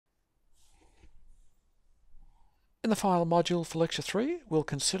In the final module for Lecture 3, we'll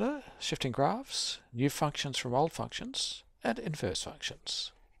consider shifting graphs, new functions from old functions, and inverse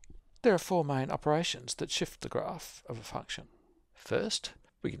functions. There are four main operations that shift the graph of a function. First,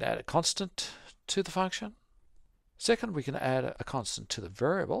 we can add a constant to the function. Second, we can add a constant to the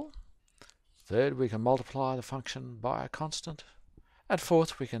variable. Third, we can multiply the function by a constant. And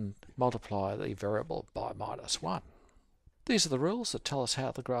fourth, we can multiply the variable by -1. These are the rules that tell us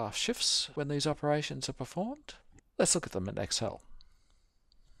how the graph shifts when these operations are performed. Let's look at them in Excel.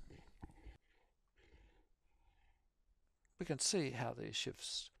 We can see how these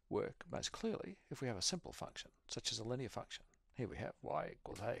shifts work most clearly if we have a simple function, such as a linear function. Here we have y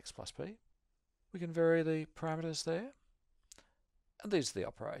equals ax plus b. We can vary the parameters there, and these are the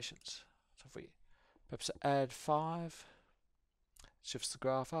operations. So if we perhaps add 5, it shifts the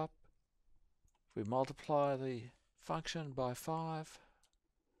graph up. If we multiply the function by 5,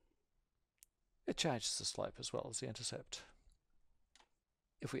 it changes the slope as well as the intercept.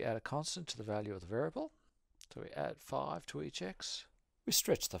 If we add a constant to the value of the variable, so we add 5 to each x, we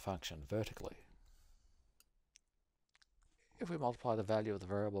stretch the function vertically. If we multiply the value of the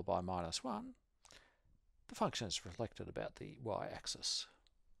variable by -1, the function is reflected about the y-axis.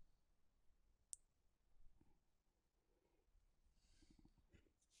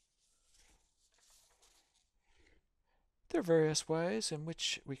 There are various ways in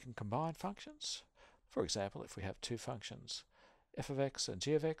which we can combine functions. For example, if we have two functions, f of x and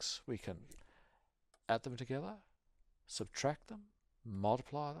g of x, we can add them together, subtract them,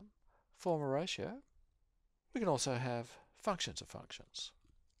 multiply them, form a ratio. We can also have functions of functions.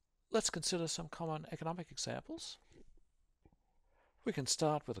 Let's consider some common economic examples. We can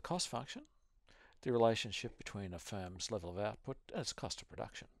start with a cost function, the relationship between a firm's level of output and its cost of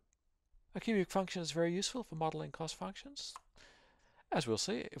production. A cubic function is very useful for modelling cost functions. As we'll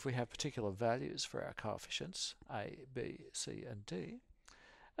see, if we have particular values for our coefficients a, b, c and d,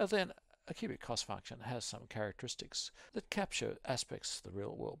 then a cubic cost function has some characteristics that capture aspects of the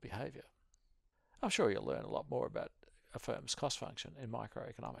real-world behaviour. I'm sure you'll learn a lot more about a firm's cost function in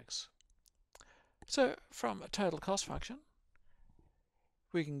microeconomics. So from a total cost function,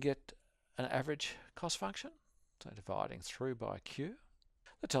 we can get an average cost function, so dividing through by Q.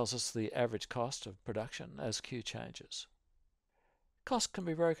 That tells us the average cost of production as Q changes. Costs can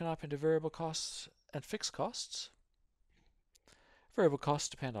be broken up into variable costs and fixed costs. Variable costs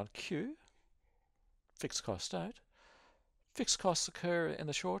depend on Q, fixed costs don't. Fixed costs occur in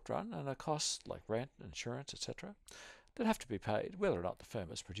the short run and are costs like rent, insurance, etc. that have to be paid whether or not the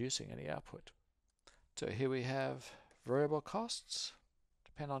firm is producing any output. So here we have variable costs,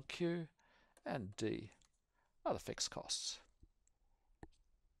 depend on Q, and D are the fixed costs.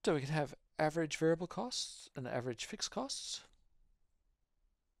 So we can have average variable costs and average fixed costs.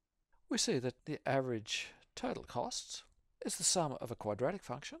 We see that the average total costs is the sum of a quadratic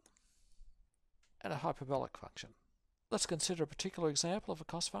function and a hyperbolic function. Let's consider a particular example of a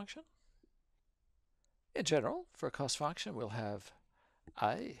cost function. In general, for a cost function, we'll have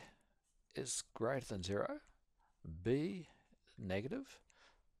A is greater than 0, B negative,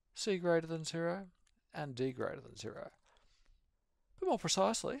 C greater than 0, and D greater than 0. But more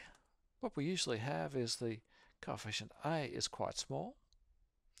precisely, what we usually have is the coefficient A is quite small,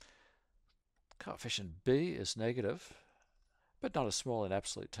 coefficient B is negative, but not as small in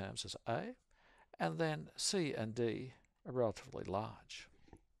absolute terms as A, and then C and D are relatively large.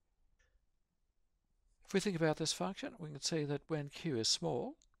 If we think about this function, we can see that when Q is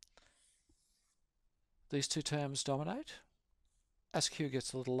small, these two terms dominate. As Q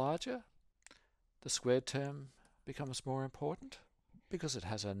gets a little larger, the squared term becomes more important. Because it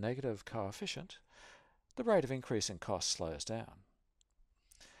has a negative coefficient, the rate of increase in cost slows down.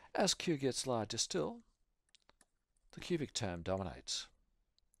 As Q gets larger still, the cubic term dominates.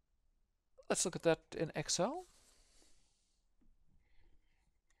 Let's look at that in Excel.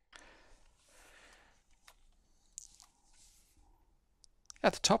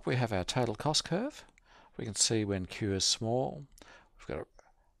 At the top we have our total cost curve. We can see when Q is small, we've got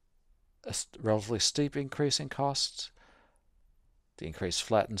a relatively steep increase in costs. The increase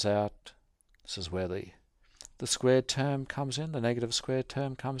flattens out. This is where the squared term comes in, the negative squared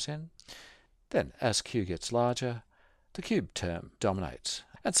term comes in. Then, as Q gets larger, the cube term dominates,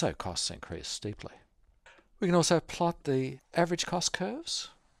 and so costs increase steeply. We can also plot the average cost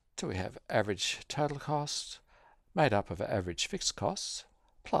curves. So we have average total costs made up of average fixed costs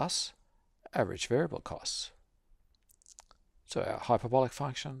plus average variable costs. So our hyperbolic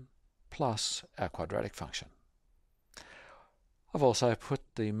function plus our quadratic function. I've also put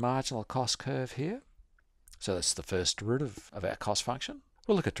the marginal cost curve here. So that's the first derivative of our cost function.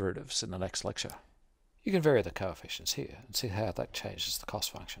 We'll look at derivatives in the next lecture. You can vary the coefficients here and see how that changes the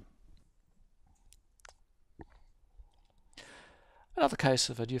cost function. Another case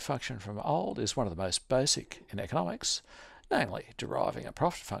of a new function from old is one of the most basic in economics, namely deriving a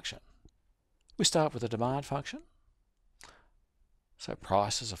profit function. We start with a demand function. So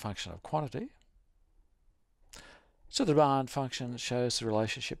price is a function of quantity. So the demand function shows the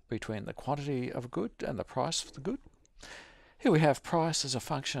relationship between the quantity of a good and the price of the good. Here we have price as a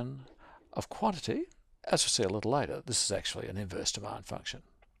function of quantity. As we'll see a little later, this is actually an inverse demand function.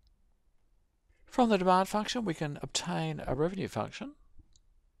 From the demand function, we can obtain a revenue function.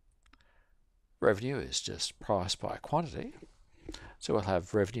 Revenue is just price by quantity. So we'll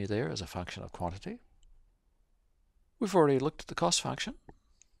have revenue there as a function of quantity. We've already looked at the cost function.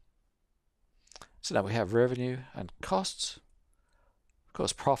 So now we have revenue and costs. Of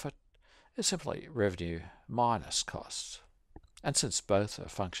course, profit is simply revenue minus costs. And since both are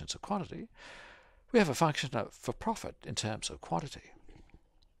functions of quantity, we have a function for profit in terms of quantity.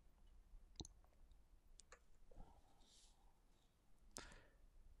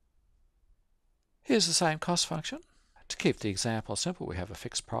 Here's the same cost function. To keep the example simple, we have a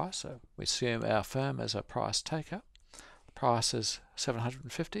fixed price. So we assume our firm is a price taker. The price is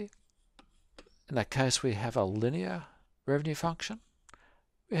 $750. In that case, we have a linear revenue function.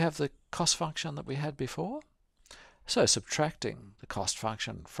 We have the cost function that we had before. So subtracting the cost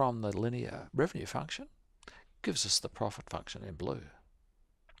function from the linear revenue function gives us the profit function in blue.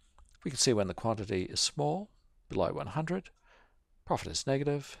 We can see when the quantity is small, below 100, profit is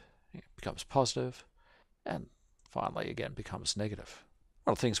negative, it becomes positive, and finally again becomes negative.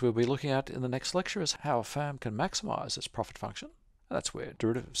 One of the things we'll be looking at in the next lecture is how a firm can maximize its profit function, and that's where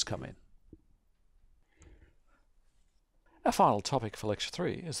derivatives come in. Our final topic for lecture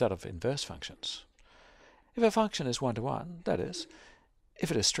 3 is that of inverse functions. If a function is one-to-one, that is,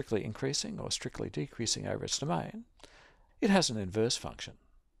 if it is strictly increasing or strictly decreasing over its domain, it has an inverse function.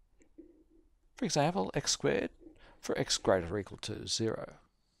 For example, x squared for x greater or equal to 0.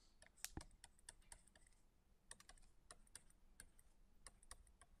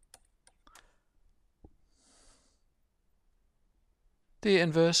 The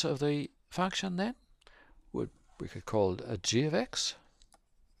inverse of the function then we could call it a g of x,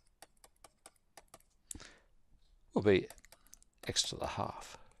 will be x to the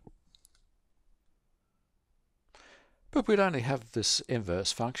half. But we'd only have this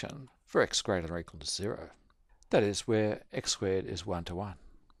inverse function for x greater than or equal to 0. That is where x squared is 1-to-1.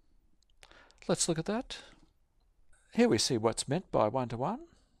 Let's look at that. Here we see what's meant by 1-to-1.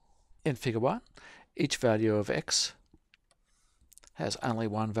 In figure 1, each value of x has only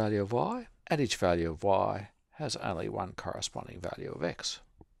one value of y, and each value of y has only one corresponding value of x.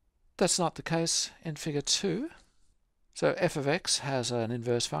 That's not the case in figure 2. So f of x has an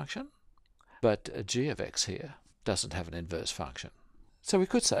inverse function, but g of x here doesn't have an inverse function. So we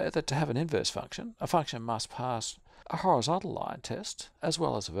could say that to have an inverse function, a function must pass a horizontal line test as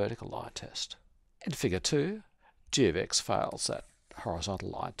well as a vertical line test. In figure 2, g of x fails that horizontal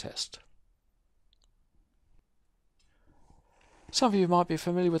line test. Some of you might be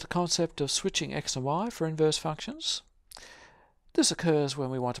familiar with the concept of switching x and y for inverse functions. This occurs when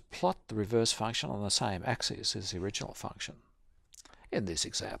we want to plot the reverse function on the same axis as the original function in these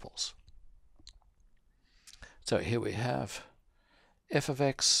examples. So here we have f of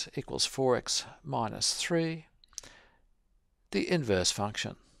x equals 4x minus 3. The inverse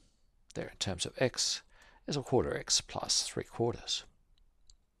function there in terms of x is a quarter x plus 3/4.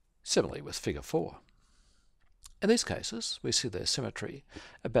 Similarly with figure 4. In these cases, we see their symmetry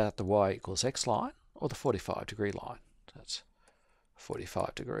about the y equals x line or the 45-degree line. That's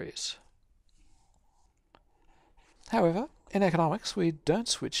 45 degrees. However, in economics, we don't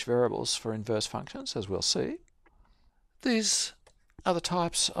switch variables for inverse functions, as we'll see. These are the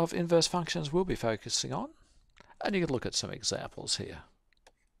types of inverse functions we'll be focusing on, and you can look at some examples here.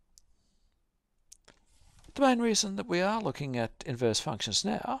 The main reason that we are looking at inverse functions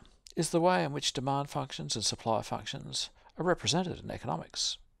now is the way in which demand functions and supply functions are represented in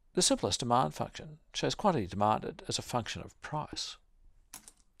economics. The simplest demand function shows quantity demanded as a function of price.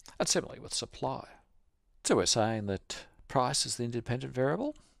 And similarly with supply. So we're saying that price is the independent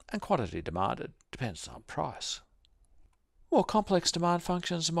variable and quantity demanded depends on price. More complex demand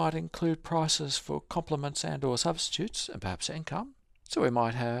functions might include prices for complements and or substitutes and perhaps income. So we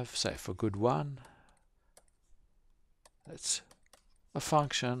might have, say for good 1, that's a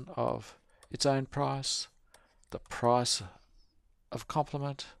function of its own price, the price of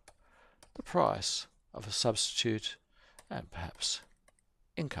complement, the price of a substitute, and perhaps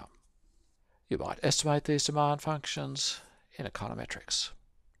income. You might estimate these demand functions in econometrics.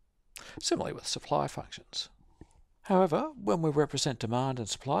 Similarly with supply functions. However, when we represent demand and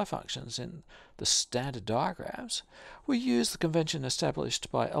supply functions in the standard diagrams, we use the convention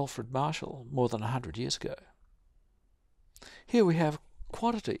established by Alfred Marshall more than 100 years ago. Here we have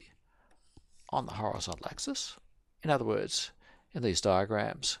quantity on the horizontal axis. In other words, in these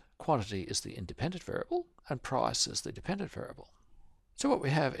diagrams, quantity is the independent variable and price is the dependent variable. So what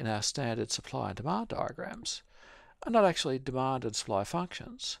we have in our standard supply and demand diagrams are not actually demand and supply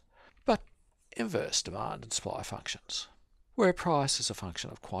functions, but inverse demand and supply functions, where price is a function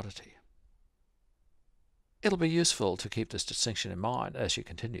of quantity. It'll be useful to keep this distinction in mind as you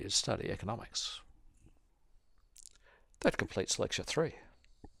continue to study economics. That completes Lecture 3.